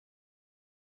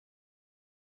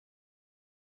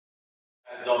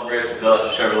Guys, Dalton Grace with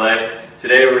Chevrolet.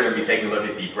 Today we're going to be taking a look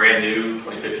at the brand new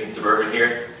 2015 Suburban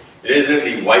here. It is in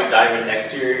the white diamond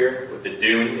exterior with the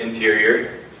dune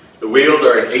interior. The wheels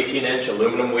are an 18-inch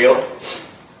aluminum wheel.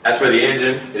 As for the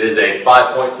engine, it is a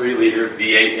 5.3 liter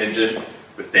V8 engine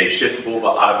with a shiftable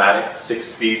but automatic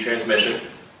 6-speed transmission.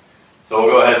 So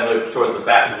we'll go ahead and look towards the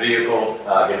back of the vehicle,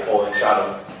 get a full shot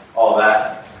of all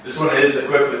that. This one is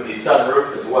equipped with the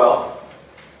sunroof as well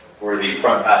for the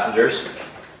front passengers.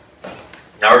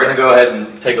 Now we're going to go ahead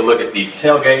and take a look at the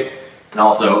tailgate and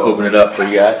also open it up for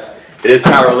you guys. It is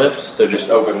power lift, so just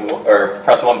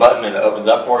press one button and it opens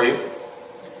up for you.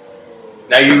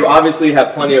 Now you obviously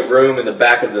have plenty of room in the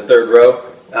back of the third row.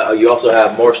 You also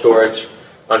have more storage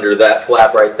under that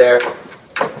flap right there.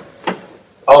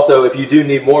 Also, if you do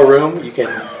need more room, you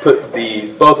can put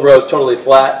both rows totally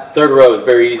flat. Third row is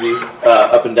very easy,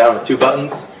 up and down with 2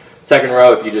 buttons. Second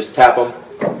row, if you just tap them,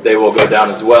 they will go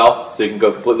down as well, so you can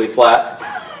go completely flat.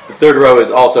 The third row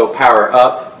is also power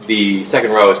up. The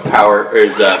second row is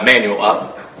manual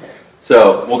up.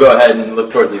 So we'll go ahead and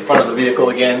look towards the front of the vehicle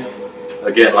again.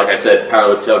 Again, like I said, power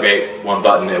lift tailgate, one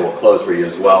button, it will close for you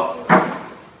as well.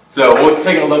 So we'll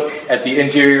take a look at the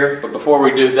interior, but before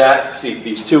we do that, see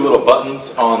these 2 little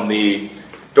buttons on the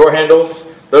door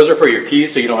handles. Those are for your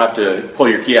keys, so you don't have to pull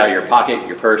your key out of your pocket,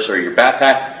 your purse, or your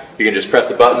backpack. You can just press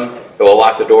the button, it will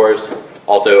lock the doors.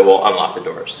 Also, it will unlock the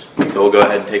doors. So we'll go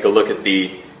ahead and take a look at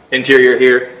the interior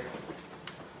here.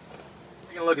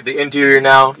 Taking a look at the interior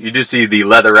now, you do see the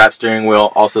leather wrap steering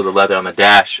wheel, also the leather on the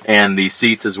dash, and the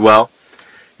seats as well.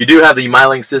 You do have the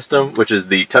MyLink system, which is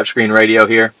the touchscreen radio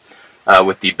here,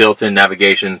 with the built-in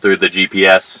navigation through the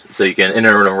GPS, so you can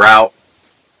enter a route.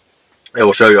 It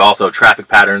will show you also traffic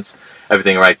patterns,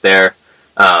 everything right there.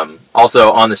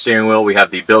 Also on the steering wheel, we have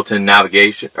the built-in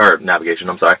Bluetooth.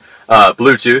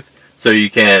 So you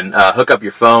can hook up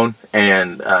your phone,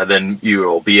 and then you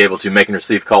will be able to make and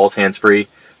receive calls hands-free.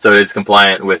 So it is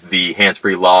compliant with the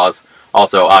hands-free laws.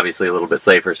 Also, obviously, a little bit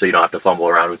safer, so you don't have to fumble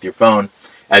around with your phone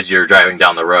as you're driving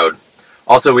down the road.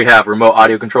 Also, we have remote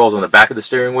audio controls on the back of the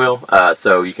steering wheel,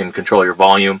 so you can control your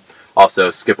volume.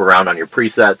 Also, skip around on your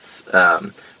presets.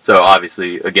 So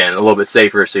obviously, again, a little bit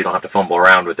safer, so you don't have to fumble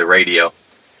around with the radio.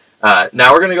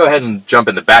 Now we're going to go ahead and jump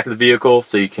in the back of the vehicle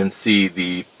so you can see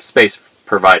the space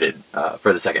provided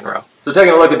for the second row. So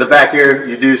taking a look at the back here,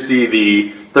 you do see the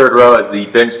third row as the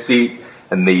bench seat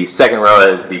and the second row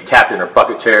as the captain or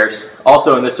bucket chairs.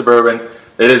 Also in this Suburban,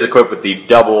 it is equipped with the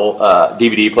double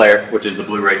DVD player, which is the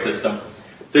Blu-ray system.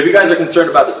 So if you guys are concerned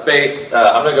about the space,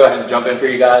 I'm going to go ahead and jump in for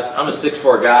you guys. I'm a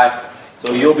 6'4" guy,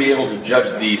 so you'll be able to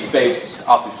judge the space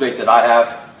off the space that I have.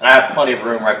 And I have plenty of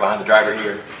room right behind the driver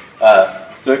here.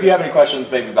 So if you have any questions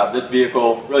maybe about this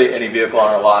vehicle, really any vehicle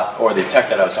on our lot, or the tech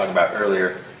that I was talking about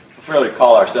earlier, feel free to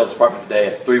call our sales department today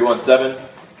at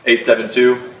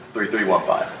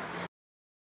 317-872-3315.